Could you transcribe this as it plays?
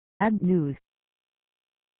news.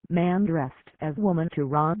 Man dressed as woman to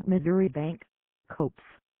rob Missouri bank, copes.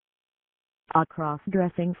 A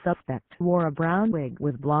cross-dressing suspect wore a brown wig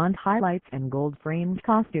with blonde highlights and gold-framed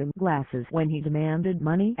costume glasses when he demanded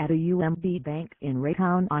money at a UMB bank in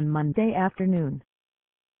Raytown on Monday afternoon.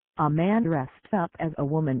 A man dressed up as a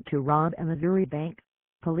woman to rob a Missouri bank,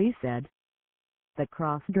 police said. The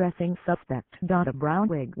cross-dressing suspect donned a brown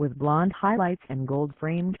wig with blonde highlights and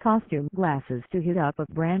gold-framed costume glasses to hit up a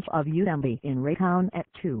branch of UMB in Raytown at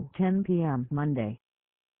 2:10 p.m. Monday.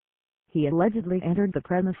 He allegedly entered the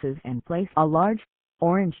premises and placed a large,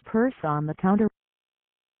 orange purse on the counter.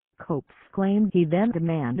 Copes claimed he then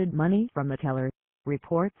demanded money from the teller,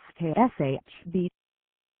 reports KSHB.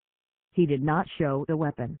 He did not show the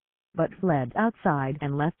weapon, but fled outside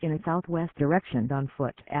and left in a southwest direction on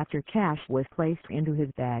foot after cash was placed into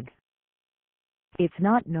his bag. It's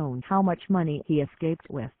not known how much money he escaped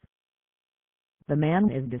with. The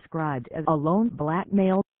man is described as a lone black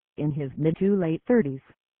male, in his mid to late 30s,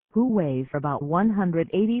 who weighs about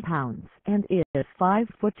 180 pounds and is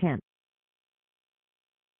 5'10".